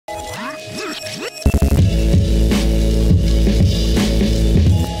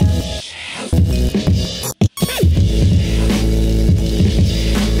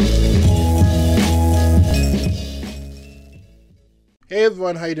Hey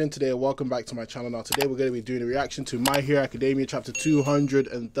everyone, how you doing today? Welcome back to my channel. Now today we're going to be doing a reaction to My Hero Academia chapter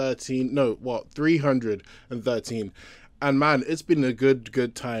 213, no, what, 313. And man, it's been a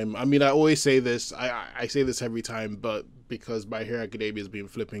good time. I mean, I always say this, I say this every time, but because My Hero Academia has been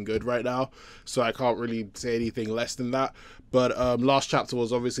flipping good right now, so I can't really say anything less than that. But last chapter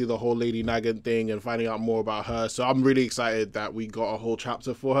was obviously the whole Lady Nagant thing and finding out more about her, so I'm really excited that we got a whole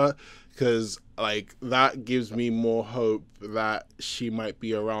chapter for her, because like that gives me more hope that she might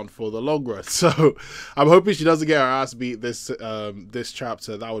be around for the long run. So I'm hoping she doesn't get her ass beat this this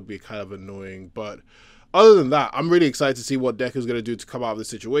chapter. That would be kind of annoying, but other than that, I'm really excited to see what Deku's going to do to come out of the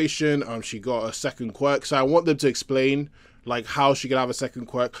situation. She got a second quirk, so I want them to explain like how she can have a second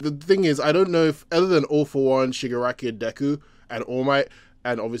quirk. The thing is, I don't know if other than All For One, Shigaraki, and Deku, and All Might,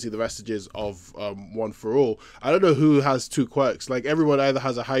 and obviously the vestiges of One For All, I don't know who has two quirks. Like everyone either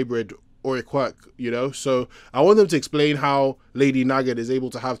has a hybrid or a quirk, you know? So I want them to explain how Lady Nagant is able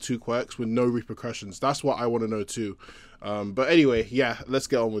to have two quirks with no repercussions. That's what I want to know too. But anyway, yeah, let's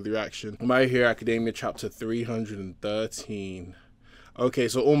get on with the reaction. My Hero Academia chapter 313. Okay,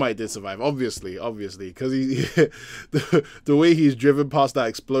 so All Might did survive, obviously, because he the way he's driven past that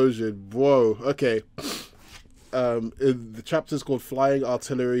explosion. Whoa. Okay. The chapter's called Flying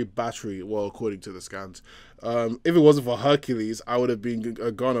Artillery Battery. Well, according to the scans. If it wasn't for Hercules, I would have been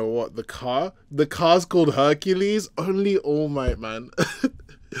a goner. What, the car? The car's called Hercules? Only All Might, man.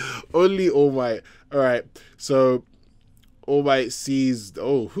 Only All Might. Alright, so All Might sees,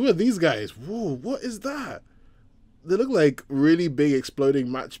 oh, who are these guys? Whoa, what is that? They look like really big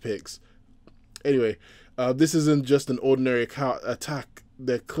exploding match picks. Anyway, this isn't just an ordinary attack.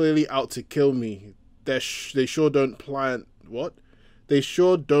 They're clearly out to kill me. They sure don't plan, what? They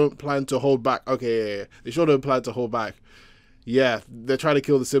sure don't plan to hold back. Okay, yeah. They sure don't plan to hold back. Yeah, they're trying to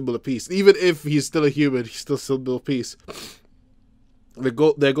kill the symbol of peace. Even if he's still a human, he's still symbol of peace. Their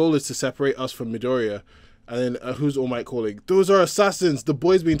goal is to separate us from Midoriya. And then who's All Might calling? Those are assassins. The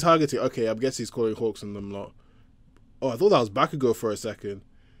boy's being targeted. Okay, I guess he's calling Hawks and them lot. Oh, I thought that was Bakugo for a second.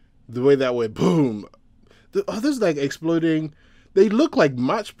 The way that went, boom. The others like exploding. They look like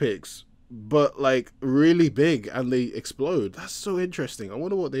match picks, but like really big, and they explode. That's so interesting. I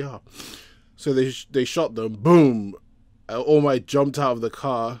wonder what they are. So they shot them. Boom. All Might jumped out of the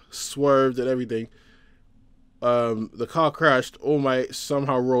car, swerved and everything. The car crashed. All Might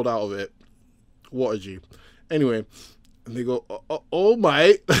somehow rolled out of it. What a G. Anyway, and they go, All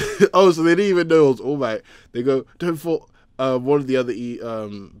Might. Oh, so they didn't even know it was All Might. They go, don't fall. One of the other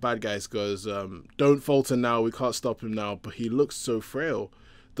bad guys goes, don't falter now. We can't stop him now. But he looks so frail.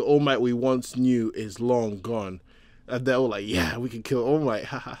 The All Might we once knew is long gone. And they're all like, yeah, we can kill All Might.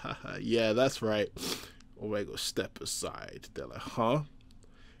 Ha ha ha ha. Yeah, that's right. All Might goes, step aside. They're like, huh?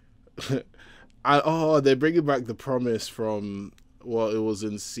 Oh, they're bringing back the promise from, well, it was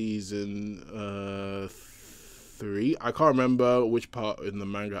in season 3. I can't remember which part in the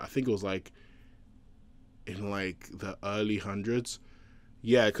manga. I think it was like in like the early hundreds.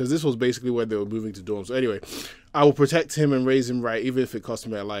 Yeah, because this was basically when they were moving to dorms. So anyway, I will protect him and raise him right, even if it costs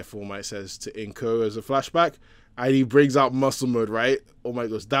me a life, All Might says to Inko as a flashback. And he brings out muscle mode, right? All Might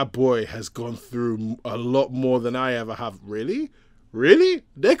goes, that boy has gone through a lot more than I ever have. Really? Really?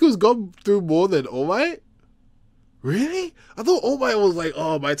 Deku's gone through more than All Might? Really? I thought All Might was like,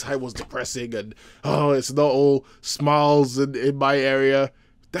 oh, my time was depressing and, oh, it's not all smiles in my area.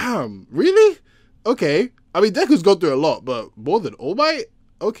 Damn, really? Okay. I mean, Deku's gone through a lot, but more than All Might?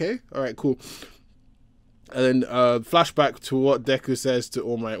 Okay. All right, cool. And then flashback to what Deku says to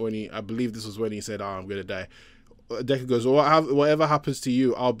All Might when I believe this was when he said, oh, I'm going to die. Deku goes, whatever happens to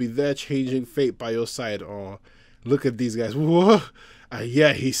you, I'll be there changing fate by your side. Oh, look at these guys. Whoa.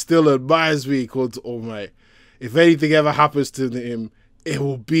 Yeah, he still admires me, called All Might. If anything ever happens to him, it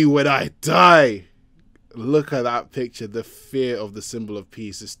will be when I die. Look at that picture. The fear of the symbol of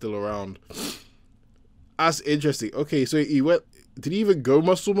peace is still around. That's interesting. Okay, so he went. Did he even go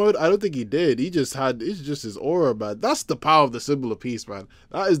muscle mode? I don't think he did. He just had. It's just his aura, man. That's the power of the symbol of peace, man.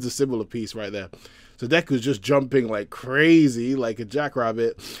 That is the symbol of peace right there. So Deku's just jumping like crazy, like a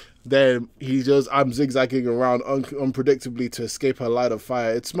jackrabbit. Then I'm zigzagging around unpredictably to escape her line of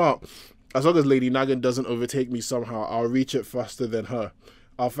fire. It's smart. As long as Lady Nagant doesn't overtake me somehow, I'll reach it faster than her.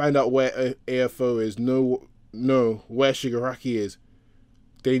 I'll find out where AFO is. No, where Shigaraki is.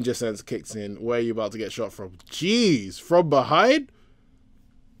 Danger sense kicks in. Where are you about to get shot from? Jeez, from behind?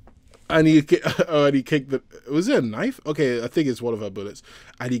 And he kicked the, was it a knife? Okay, I think it's one of her bullets.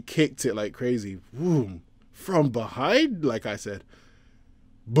 And he kicked it like crazy. Boom. From behind, like I said.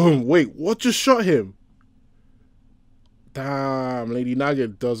 Boom, wait, what just shot him? Damn, Lady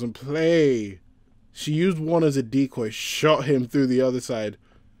Nagant doesn't play. She used one as a decoy, shot him through the other side.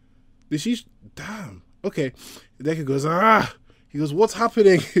 Did she? Damn. Okay. Deku goes, ah. He goes, what's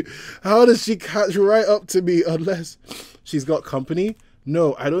happening? How does she catch right up to me unless she's got company?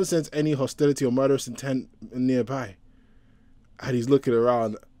 No, I don't sense any hostility or murderous intent nearby. And he's looking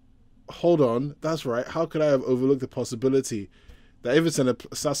around. Hold on, that's right. How could I have overlooked the possibility that if it's an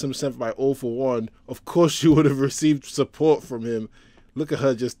assassin sent by All for One, of course she would have received support from him. Look at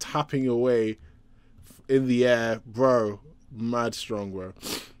her just tapping away in the air. Bro, mad strong, bro.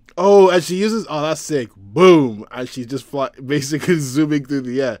 Oh, and she uses, oh, that's sick. Boom. And she's just basically zooming through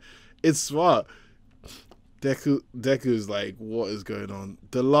the air. It's smart. Deku's like, what is going on?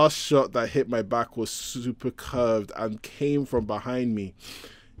 The last shot that hit my back was super curved and came from behind me.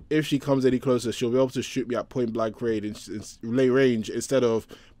 If she comes any closer, she'll be able to shoot me at point blank range instead of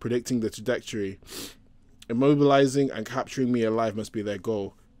predicting the trajectory. Immobilizing and capturing me alive must be their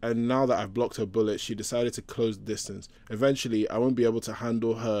goal. And now that I've blocked her bullet, she decided to close the distance. Eventually, I won't be able to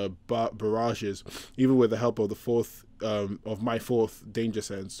handle her barrages, even with the help of my fourth danger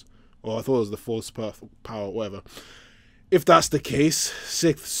sense. Or I thought it was the fourth power, whatever. If that's the case,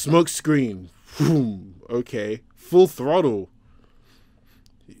 sixth smoke screen. Okay, full throttle.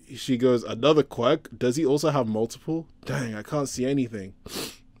 She goes, another quirk? Does he also have multiple? Dang, I can't see anything.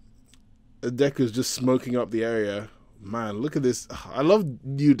 Deku's just smoking up the area. Man, look at this. I love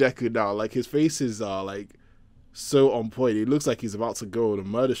new Deku now. Like, his faces are, like, so on point. He looks like he's about to go on a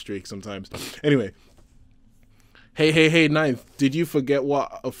murder streak sometimes. Anyway. Hey, Ninth. Did you forget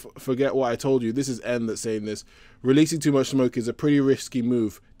what I told you? This is N that's saying this. Releasing too much smoke is a pretty risky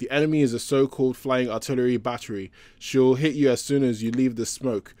move. The enemy is a so-called flying artillery battery. She'll hit you as soon as you leave the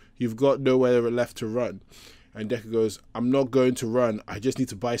smoke. You've got nowhere left to run. And Deku goes, I'm not going to run. I just need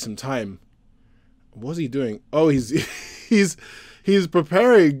to buy some time. What's he doing? Oh, he's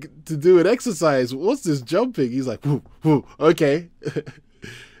preparing to do an exercise. What's this jumping? He's like, whoo, whoo, okay.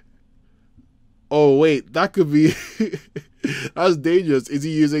 Oh, wait, that could be... That's dangerous. Is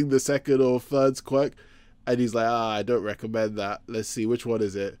he using the second or third quirk? And he's like, I don't recommend that. Let's see, which one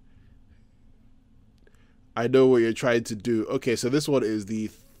is it? I know what you're trying to do. Okay, so this one is the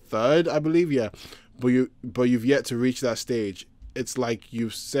third, I believe, yeah. But you've yet to reach that stage. It's like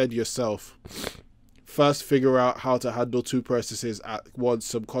you've said yourself. First, figure out how to handle two processes at once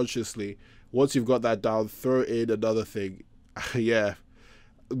subconsciously. Once you've got that down, throw in another thing. Yeah.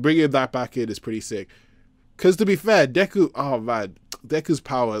 Bringing that back in is pretty sick. Because to be fair, Deku, oh man, Deku's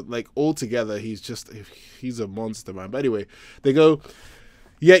power, like altogether, he's a monster, man. But anyway, they go,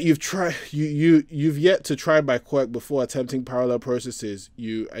 yet you've yet to try my quirk before attempting parallel processes.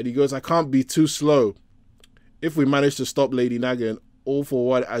 And he goes, I can't be too slow. If we manage to stop Lady Nagant, All for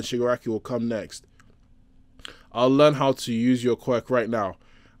One and Shigaraki will come next. I'll learn how to use your quirk right now.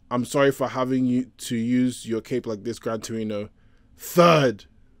 I'm sorry for having you to use your cape like this, Gran Torino. Third,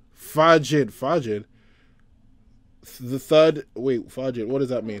 Fajin. The third, wait, Fajin, what does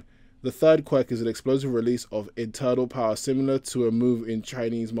that mean? The third quirk is an explosive release of internal power, similar to a move in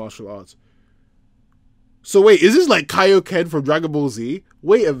Chinese martial arts. So wait, is this like Kaioken from Dragon Ball Z?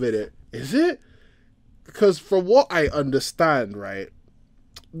 Wait a minute, is it? Because from what I understand, right,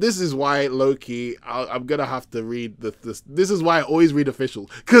 this is why, low-key, I'm going to have to read this. This is why I always read officials.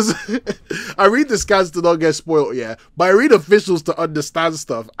 Because I read the scans to not get spoiled, yeah. But I read officials to understand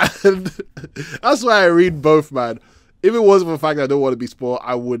stuff. And that's why I read both, man. If it wasn't for the fact that I don't want to be spoiled,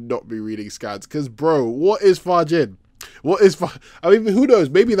 I would not be reading scans. Because, bro, what is Fajin? I mean, who knows?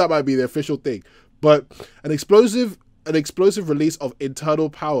 Maybe that might be the official thing. But an explosive release of internal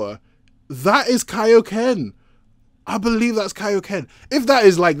power, that is Kaioken. I believe that's Kaioken. If that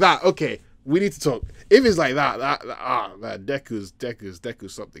is like that, okay, we need to talk. If it's like that, man,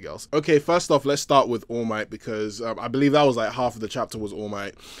 Deku's something else. Okay, first off, let's start with All Might because I believe that was like half of the chapter was All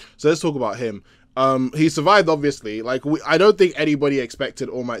Might. So let's talk about him. He survived, obviously. Like, I don't think anybody expected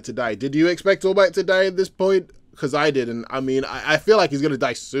All Might to die. Did you expect All Might to die at this point? Because I didn't. I mean, I feel like he's gonna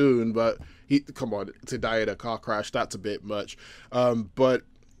die soon, but come on, to die in a car crash, that's a bit much. But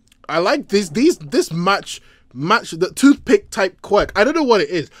I like this match the toothpick type quirk. I don't know what it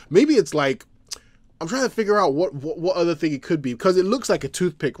is. Maybe it's like, I'm trying to figure out what other thing it could be, because it looks like a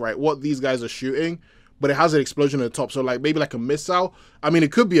toothpick, right? What these guys are shooting, but it has an explosion at the top. So like maybe like a missile. I mean,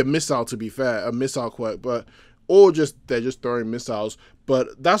 it could be a missile, to be fair, a missile quirk, but or just they're just throwing missiles.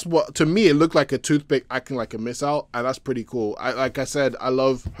 But that's what, to me, it looked like a toothpick acting like a missile, and that's pretty cool. Like I said, I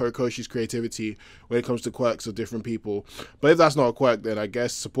love Horikoshi's creativity when it comes to quirks of different people. But if that's not a quirk, then I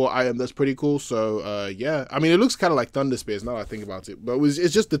guess support item, that's pretty cool. So yeah, I mean, it looks kind of like Thunder Spears now that I think about it. But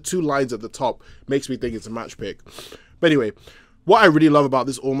it's just the two lines at the top makes me think it's a match pick. But anyway, What I really love about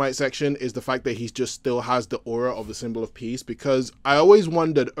this All Might section is the fact that he just still has the aura of the symbol of peace, because I always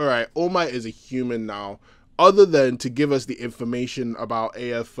wondered, all right, All Might is a human now, other than to give us the information about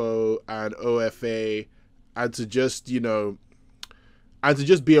AFO and OFA and to just, you know, and to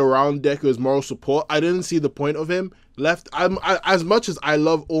just be around Deku as moral support. I didn't see the point of him left. As much as I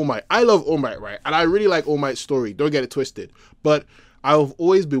love All Might, right? And I really like All Might's story, don't get it twisted. But I've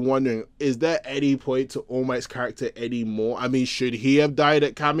always been wondering, is there any point to All Might's character anymore? I mean, should he have died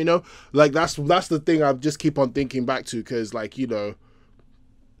at Kamino? Like, that's the thing I just keep on thinking back to, because, like, you know,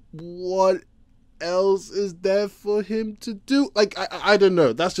 what else is there for him to do? Like, I don't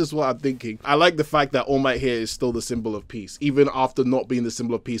know. That's just what I'm thinking. I like the fact that All Might here is still the symbol of peace, even after not being the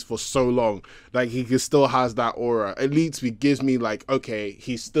symbol of peace for so long. Like, he still has that aura. At least it gives me, like, okay,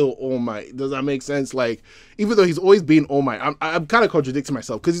 he's still All Might. Does that make sense? Like, even though he's always been All Might, I'm kind of contradicting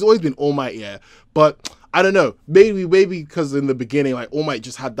myself, because he's always been All Might, yeah, but I don't know, maybe because in the beginning, like, All Might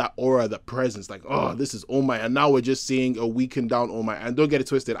just had that aura, that presence, like, oh, this is All Might, and now we're just seeing a weakened down All Might. And don't get it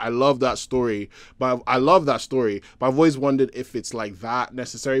twisted, I love that story, but I've always wondered if it's like that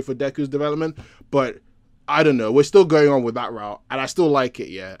necessary for Deku's development. But I don't know, we're still going on with that route, and I still like it,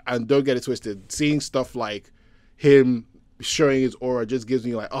 yeah. And don't get it twisted, seeing stuff like him showing his aura just gives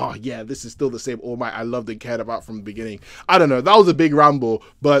me like, oh yeah, this is still the same All Might I loved and cared about from the beginning. I don't know, that was a big ramble,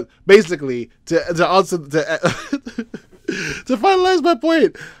 but basically to answer to finalize my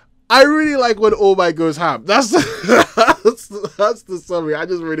point, I really like when All Might goes ham. That's that's the summary. I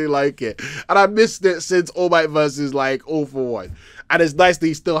just really like it, and I missed it since All Might versus like All For One, and it's nice that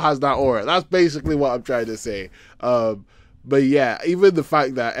he still has that aura. That's basically what I'm trying to say. But yeah, even the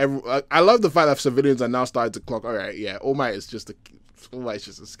fact that I love the fact that civilians are now starting to clock, all right, yeah, All Might's just a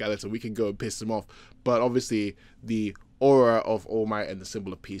skeleton. We can go and piss him off. But obviously, the aura of All Might and the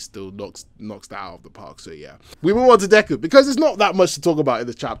symbol of peace still knocks that out of the park. So yeah, we move on to Deku, because there's not that much to talk about in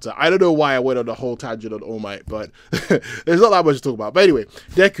this chapter. I don't know why I went on the whole tangent on All Might, but there's not that much to talk about. But anyway,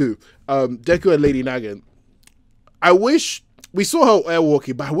 Deku and Lady Nagant. I wish we saw her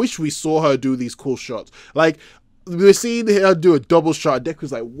airwalking, but I wish we saw her do these cool shots. Like, we were seeing her do a double shot.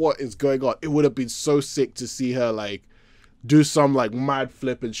 Deku's like, what is going on? It would have been so sick to see her like do some like mad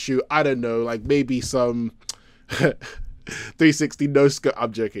flip and shoot. I don't know, like maybe some 360 no scope.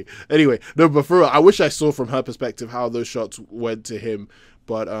 I'm joking. Anyway, no, but for real, I wish I saw from her perspective how those shots went to him.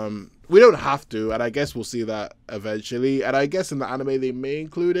 But we don't have to, and I guess we'll see that eventually. And I guess in the anime they may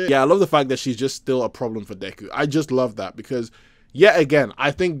include it. Yeah, I love the fact that she's just still a problem for Deku. I just love that, because yet again,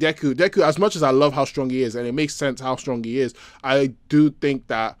 I think Deku, as much as I love how strong he is, and it makes sense how strong he is, I do think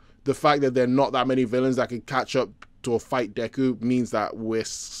that the fact that there are not that many villains that can catch up to fight Deku means that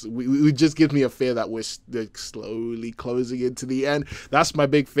it just gives me a fear that we're slowly closing into the end. That's my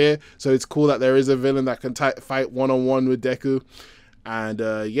big fear. So it's cool that there is a villain that can fight one-on-one with Deku. And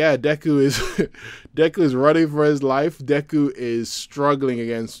yeah, Deku is running for his life. Deku is struggling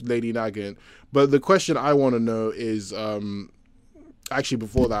against Lady Nagant. But the question I want to know is, actually,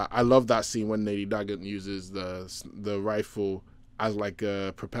 before that, I love that scene when Lady Nagant uses the rifle as like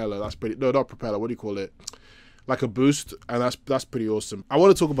a propeller. That's pretty. No, not propeller. What do you call it? Like a boost, and that's pretty awesome. I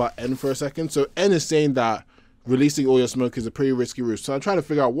want to talk about N for a second. So N is saying that releasing all your smoke is a pretty risky route. So I'm trying to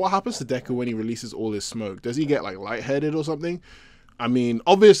figure out what happens to Deku when he releases all his smoke. Does he get like lightheaded or something? I mean,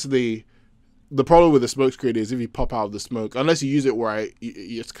 obviously, the problem with the smoke screen is if you pop out of the smoke, unless you use it right,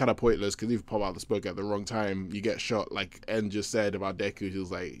 it's kind of pointless, because if you pop out the smoke at the wrong time, you get shot. Like N just said about Deku, he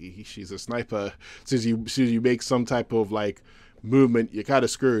was like, she's a sniper. As soon as you make some type of like movement, you're kind of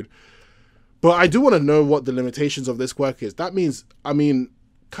screwed. But I do want to know what the limitations of this quirk is. That means, I mean,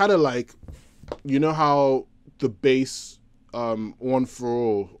 kind of like, you know how the base one for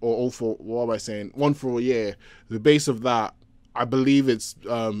all, or all for, what am I saying? One for all, yeah. The base of that, I believe it's,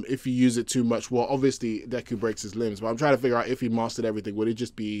 if you use it too much, well, obviously Deku breaks his limbs, but I'm trying to figure out if he mastered everything, would it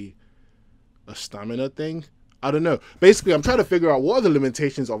just be a stamina thing? I don't know. Basically, I'm trying to figure out what are the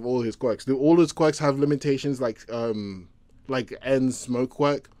limitations of all his quirks. Do all his quirks have limitations like N's smoke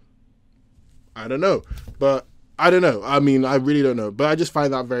quirk? I don't know, but I don't know. I mean, I really don't know, but I just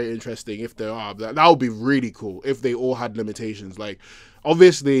find that very interesting. If there are, that would be really cool if they all had limitations. Like,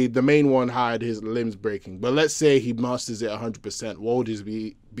 obviously, the main one had his limbs breaking, but let's say he masters it 100%. What would his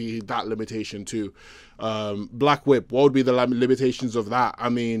be that limitation too? Black Whip, what would be the limitations of that? I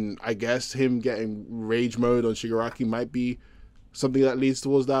mean, I guess him getting rage mode on Shigaraki might be something that leads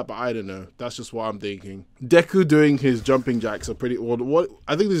towards that, but I don't know. That's just what I'm thinking. Deku doing his jumping jacks are pretty, well, what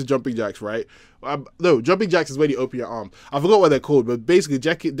I think this is jumping jacks, right? No, jumping jacks is when you open your arm. I forgot what they're called, but basically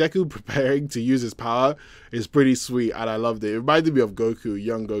Deku preparing to use his power is pretty sweet, and I loved it. It reminded me of Goku,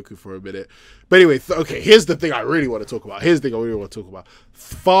 young Goku for a minute. But anyway, okay, here's the thing I really want to talk about.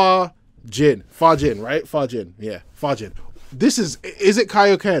 Fajin, right? Fajin, yeah, Fajin. Is it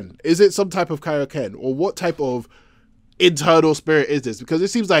Kaioken? Is it some type of Kaioken? Or what type of internal spirit is this? Because it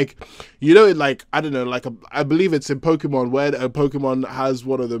seems like, you know, like, I don't know, like I believe it's in Pokemon where a Pokemon has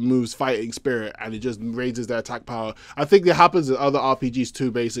one of the moves fighting spirit and it just raises their attack power. I think it happens in other RPGs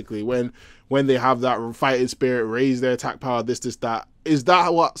too, basically, when they have that fighting spirit raise their attack power, this, that. Is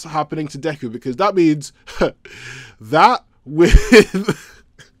that what's happening to Deku? Because that means that with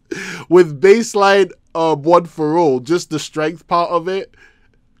baseline one for all, just the strength part of it,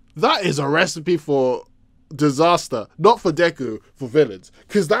 that is a recipe for disaster. Not for Deku, for villains,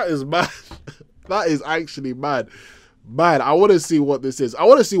 because that is mad. That is actually mad. I want to see what this is. I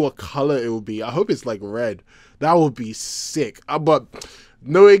want to see what color it will be. I hope it's like red. That would be sick. But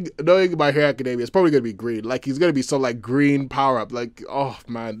knowing My Hero Academia, it's probably gonna be green. Like, he's gonna be some like green power up. Like, oh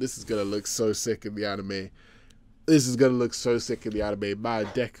man, this is gonna look so sick in the anime. Man,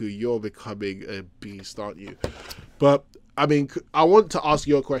 Deku, you're becoming a beast, aren't you? But I mean, I want to ask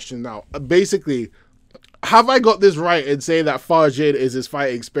you a question now. Basically, have I got this right in saying that Fajin is his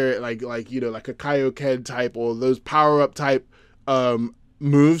fighting spirit, like you know, like a Kaioken type or those power up type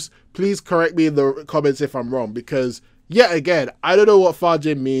moves? Please correct me in the comments if I'm wrong, because yet again, I don't know what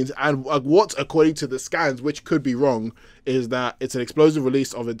Fajin means, and what, according to the scans, which could be wrong, is that it's an explosive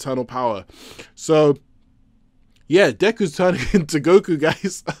release of internal power. So yeah, Deku's turning into Goku,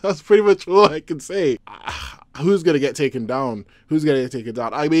 guys. That's pretty much all I can say. Who's gonna get taken down?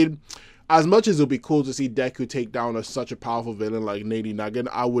 I mean, as much as it would be cool to see Deku take down such a powerful villain like Lady Nagant,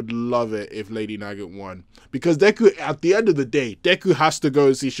 I would love it if Lady Nagant won. Because Deku, at the end of the day, Deku has to go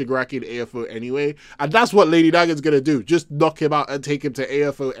and see Shigaraki and AFO anyway. And that's what Lady Nagant's going to do. Just knock him out and take him to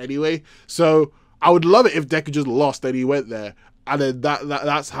AFO anyway. So I would love it if Deku just lost and he went there. And then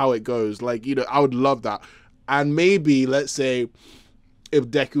that's how it goes. Like, you know, I would love that. And maybe, let's say, if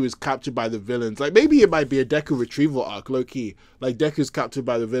Deku is captured by the villains, like maybe it might be a Deku retrieval arc, low key. Like Deku's captured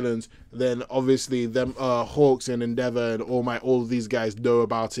by the villains, then obviously them Hawks and Endeavor and all of these guys know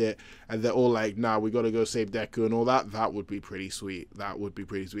about it, and they're all like, nah, we gotta go save Deku and all that. That would be pretty sweet.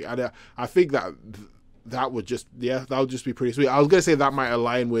 And I think that would just be pretty sweet. I was gonna say that might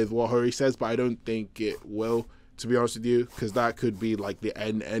align with what Hori says, but I don't think it will, to be honest with you, because that could be like the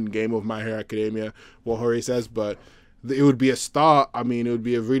end game of My Hero Academia, what Hori says. But it would be a start. I mean, it would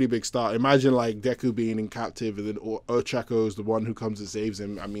be a really big start. Imagine like Deku being in captive and then Ochako is the one who comes and saves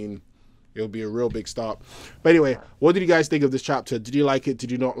him. I mean, it would be a real big start. But anyway, what did you guys think of this chapter? Did you like it? Did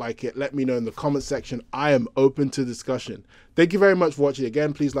you not like it? Let me know in the comment section. I am open to discussion. Thank you very much for watching.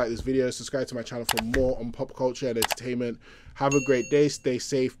 Again, please like this video, subscribe to my channel for more on pop culture and entertainment. Have a great day, stay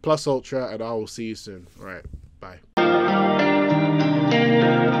safe, plus ultra, and I will see you soon. All right.